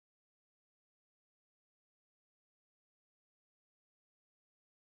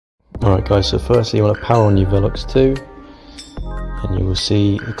Alright guys, so firstly you want to power on your Velox 2, and you will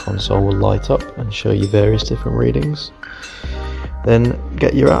see the console will light up and show you various different readings. Then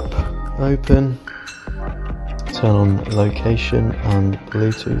get your app open, turn on location and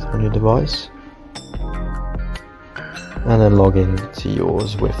Bluetooth on your device, and then log in to your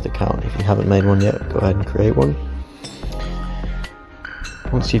Zwift account. If you haven't made one yet, go ahead and create one.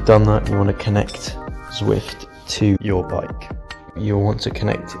 Once you've done that, you want to connect Zwift to your bike. You'll want to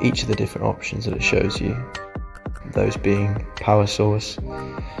connect each of the different options that it shows you, those being power source,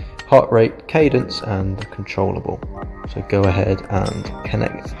 heart rate, cadence and controllable. So go ahead and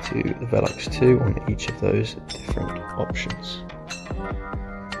connect to the Velox 2 on each of those different options.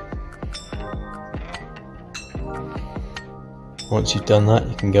 Once you've done that,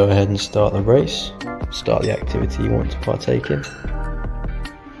 you can go ahead and start the race, start the activity you want to partake in.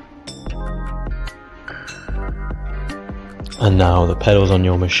 And now the pedals on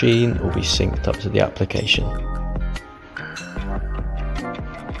your machine will be synced up to the application.